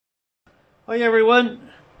Hi everyone,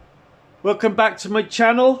 welcome back to my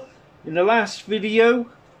channel. In the last video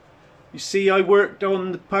you see I worked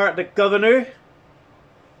on the part of the governor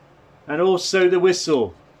and also the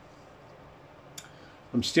whistle.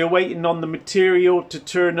 I'm still waiting on the material to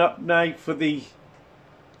turn up now for the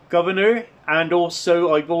governor, and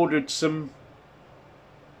also I've ordered some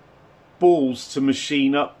balls to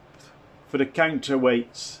machine up for the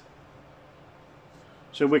counterweights.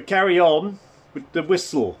 So we'll carry on with the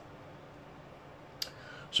whistle.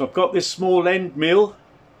 So I've got this small end mill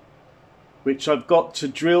which I've got to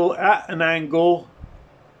drill at an angle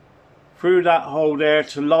through that hole there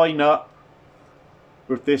to line up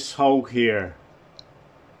with this hole here.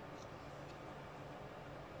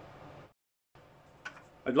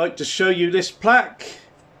 I'd like to show you this plaque.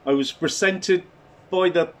 I was presented by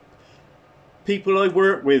the people I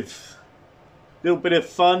work with. A little bit of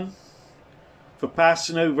fun for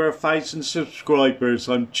passing over 1,000 subscribers.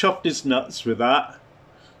 I'm chuffed as nuts with that.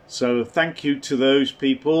 So thank you to those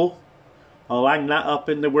people. I'll hang that up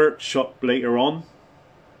in the workshop later on.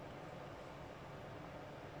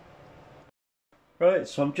 Right,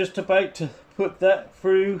 so I'm just about to put that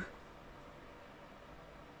through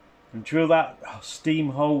and drill that steam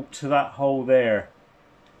hole to that hole there.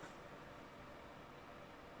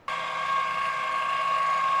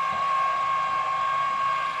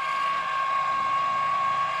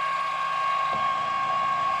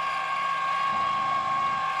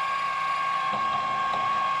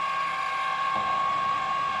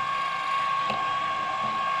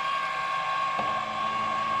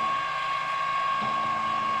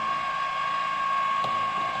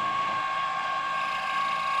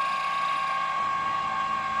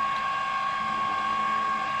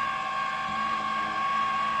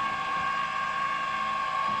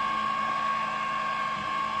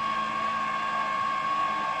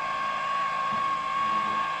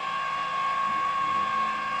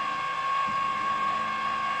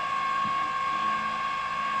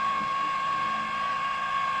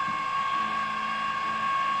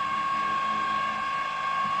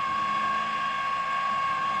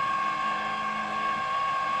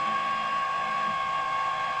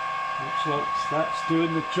 Looks like that's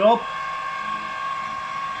doing the job.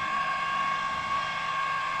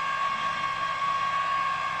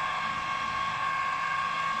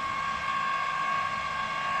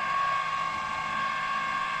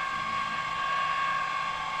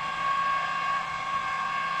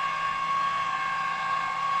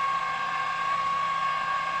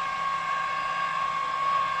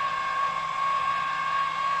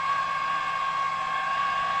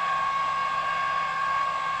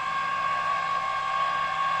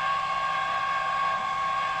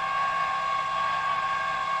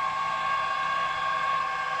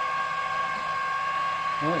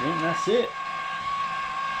 I think that's it.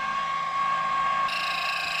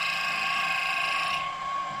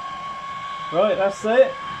 Right, that's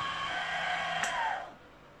it.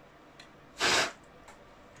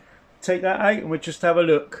 Take that out and we'll just have a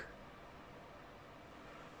look.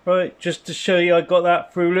 Right, just to show you I got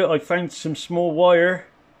that through it, I found some small wire.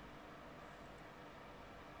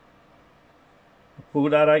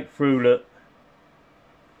 Pull that out through it.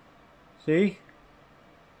 See?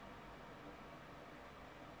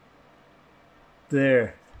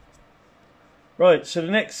 There. Right, so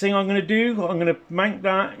the next thing I'm going to do, I'm going to mount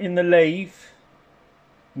that in the lathe,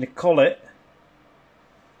 in the collet.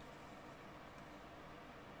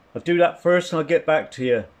 I'll do that first and I'll get back to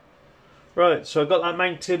you. Right, so I've got that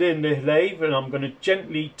mounted in the lathe and I'm going to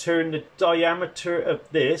gently turn the diameter of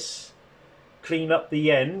this, clean up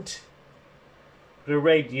the end, put a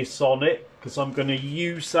radius on it, because I'm going to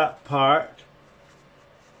use that part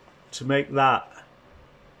to make that.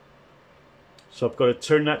 So I've got to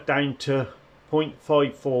turn that down to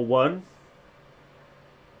 0.541.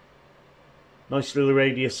 Nice little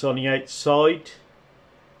radius on the outside.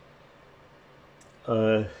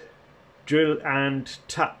 Drill and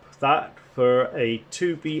tap that for a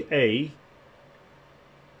 2BA.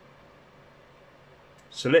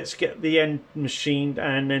 So let's get the end machined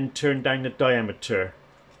and then turn down the diameter.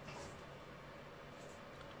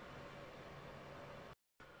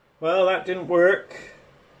 Well, that didn't work.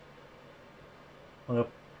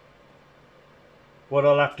 What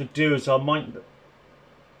I'll have to do is I might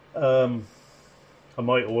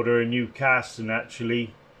order a new casting.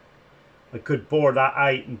 Actually, I could bore that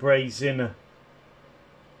out and braze in a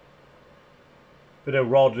bit of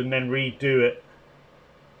rod and then redo it.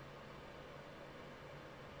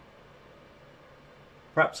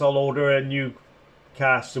 Perhaps I'll order a new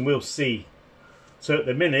cast and we'll see. So at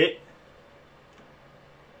the minute,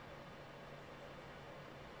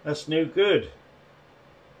 that's no good.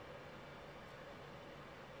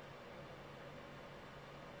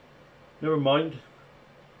 never mind.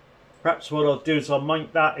 Perhaps what I'll do is I'll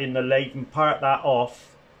mount that in the lathe and part that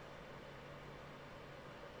off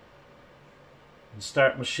and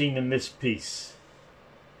start machining this piece.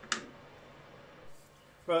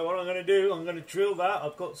 Right, what I'm going to do, I'm going to drill that.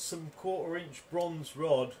 I've got some 1/4 inch bronze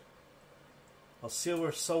rod. I'll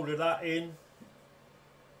silver solder that in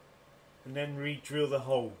and then re-drill the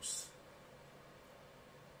holes.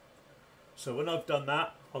 So when I've done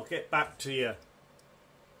that, I'll get back to you.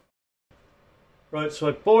 Right, so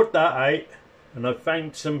I bored that out and I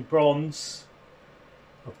found some bronze.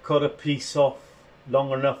 I've cut a piece off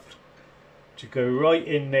long enough to go right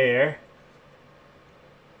in there.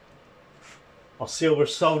 I'll silver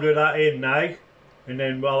solder that in now and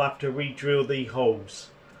then we'll have to re-drill the holes.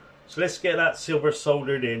 So let's get that silver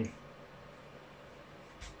soldered in.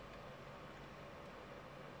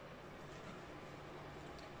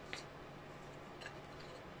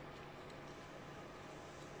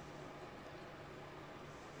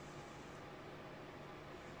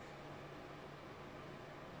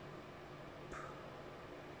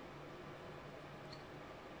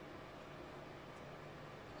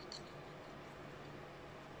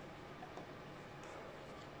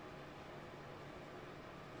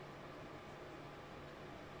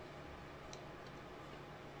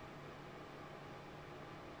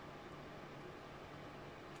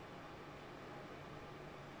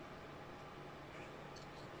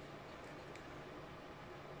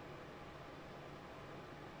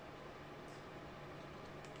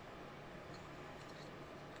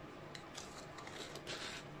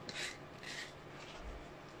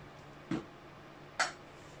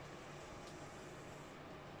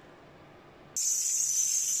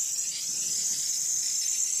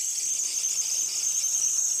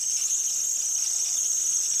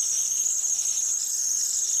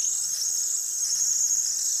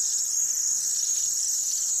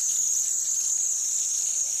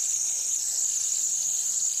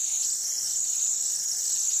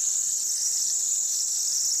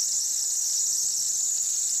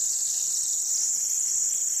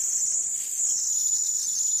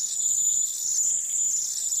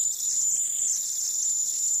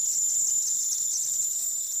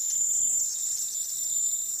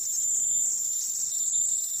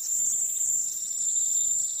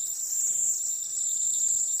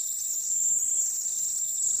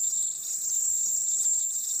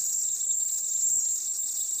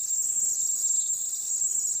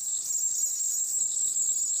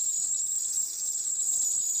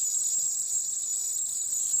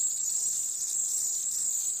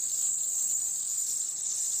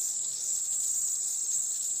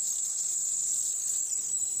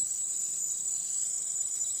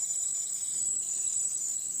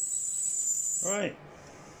 Right,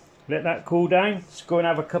 let that cool down. Let's go and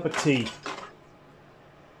have a cup of tea.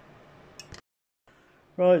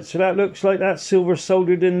 Right, so that looks like that's silver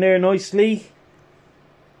soldered in there nicely.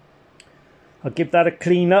 I'll give that a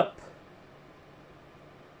clean up.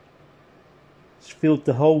 Just filled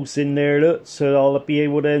the holes in there, look, so I'll be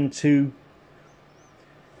able then to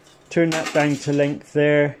turn that down to length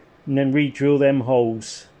there and then re-drill them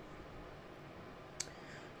holes.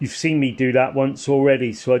 You've seen me do that once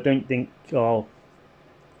already, so I don't think I'll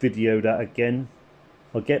video that again.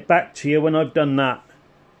 I'll get back to you when I've done that.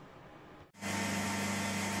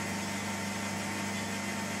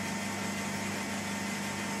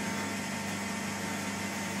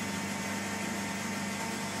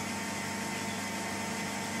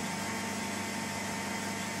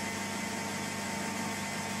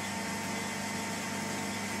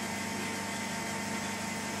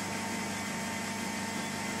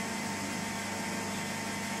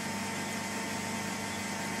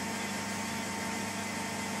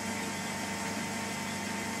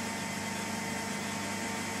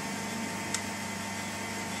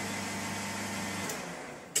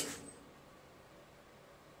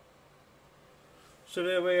 So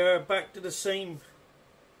there we are, back to the same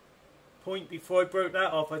point before I broke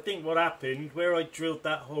that off. I think what happened, where I drilled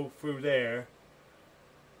that hole through there,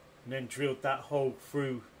 and then drilled that hole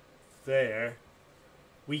through there,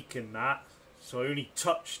 weakened that, so I only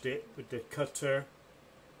touched it with the cutter,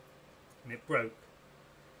 and it broke.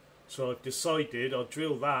 So I've decided I'll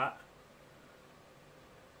drill that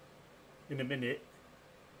in a minute,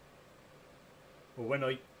 or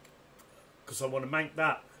when because I want to mount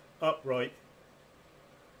that upright.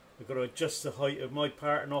 I've got to adjust the height of my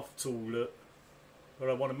parting off tool, look.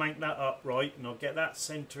 But I want to mount that upright, and I'll get that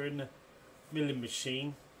centre in the milling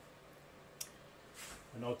machine.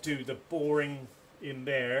 And I'll do the boring in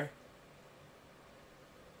there.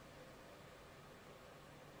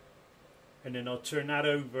 And then I'll turn that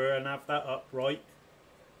over and have that upright.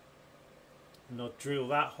 And I'll drill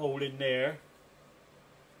that hole in there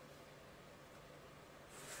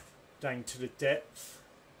down to the depth,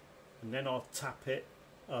 and then I'll tap it,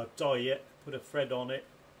 die it, put a thread on it,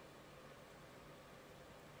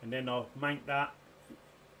 and then I'll mount that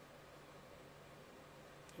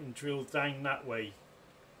and drill down that way.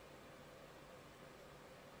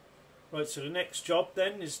 Right, so the next job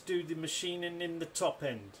then is do the machining in the top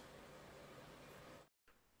end.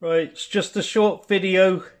 Right, it's just a short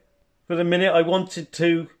video for the minute. I wanted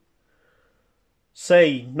to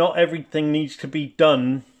say not everything needs to be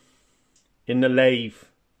done in the lathe.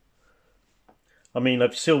 I mean,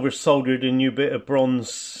 I've silver soldered a new bit of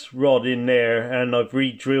bronze rod in there, and I've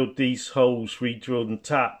re-drilled these holes, re-drilled and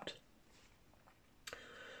tapped.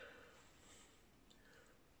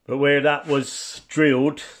 But where that was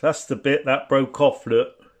drilled, that's the bit that broke off,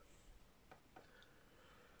 look.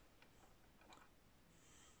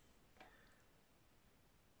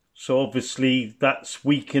 So obviously that's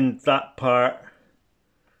weakened that part.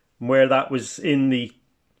 And where that was in the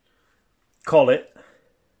collet,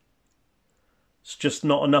 it's just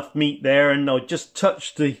not enough meat there, and I just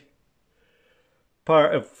touched the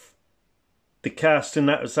part of the casting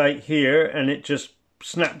that was out here and it just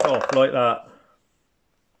snapped off like that.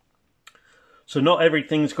 So not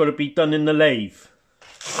everything's got to be done in the lathe.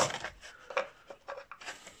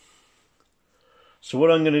 So what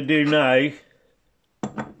I'm going to do now,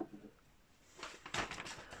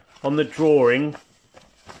 on the drawing,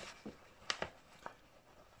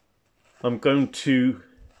 I'm going to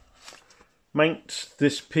mount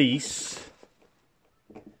this piece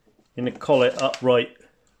in a collet upright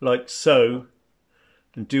like so,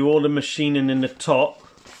 and do all the machining in the top,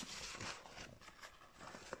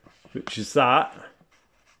 which is that.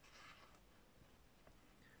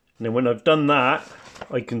 And then when I've done that,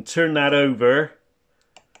 I can turn that over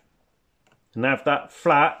and have that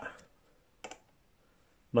flat,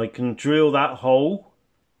 and I can drill that hole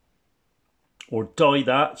or die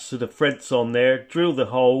that so the thread's on there, drill the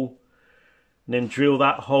hole, and then drill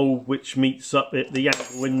that hole which meets up at the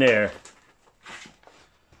angle in there.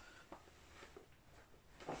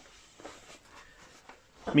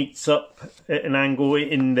 Meets up at an angle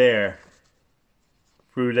in there,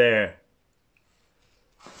 through there.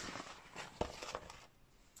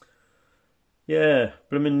 Yeah,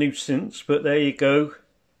 blooming nuisance, but there you go.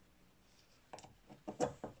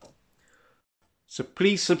 So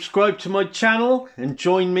please subscribe to my channel and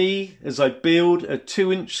join me as I build a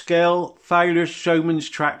 2-inch scale Fowler Showman's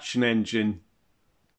traction engine.